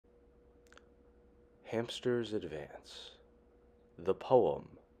Hamsters Advance, the poem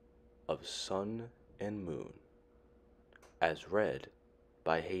of Sun and Moon, as read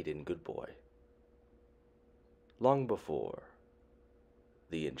by Hayden Goodboy. Long before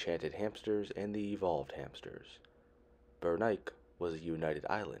the Enchanted Hamsters and the Evolved Hamsters, Bernike was a united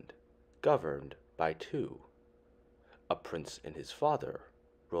island, governed by two. A prince and his father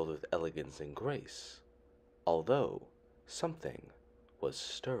ruled with elegance and grace, although something was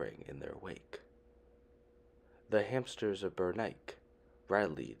stirring in their wake. The hamsters of Bernike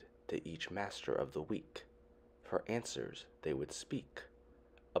rallied to each master of the week. For answers they would speak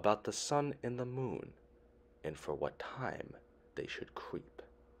about the sun and the moon, and for what time they should creep.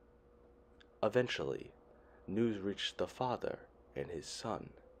 Eventually, news reached the father and his son.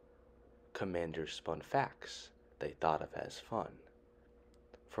 Commanders spun facts they thought of as fun.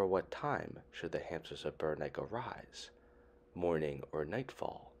 For what time should the hamsters of Bernike arise? Morning or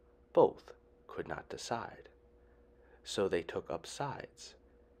nightfall, both could not decide. So they took up sides,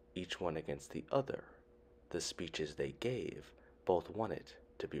 each one against the other. The speeches they gave both wanted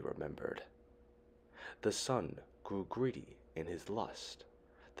to be remembered. The sun grew greedy in his lust.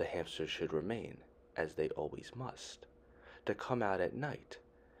 The hamsters should remain as they always must. To come out at night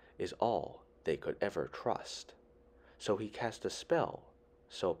is all they could ever trust. So he cast a spell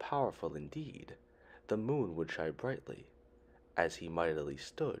so powerful indeed, the moon would shine brightly, as he mightily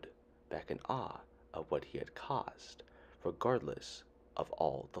stood back in awe of what he had caused, regardless of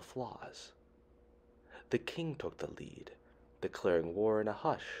all the flaws. The king took the lead, declaring war in a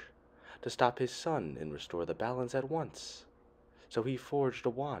hush, to stop his son and restore the balance at once. So he forged a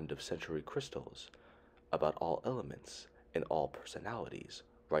wand of Sentry Crystals, about all elements and all personalities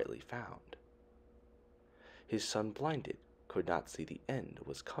rightly found. His son, blinded, could not see the end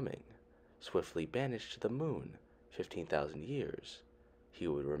was coming. Swiftly banished to the moon, 15,000 years, he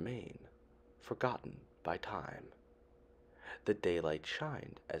would remain, forgotten by time. The daylight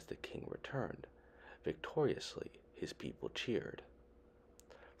shined as the king returned. Victoriously his people cheered.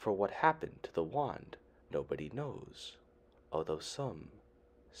 For what happened to the wand nobody knows, although some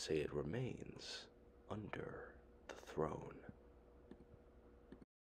say it remains under the throne.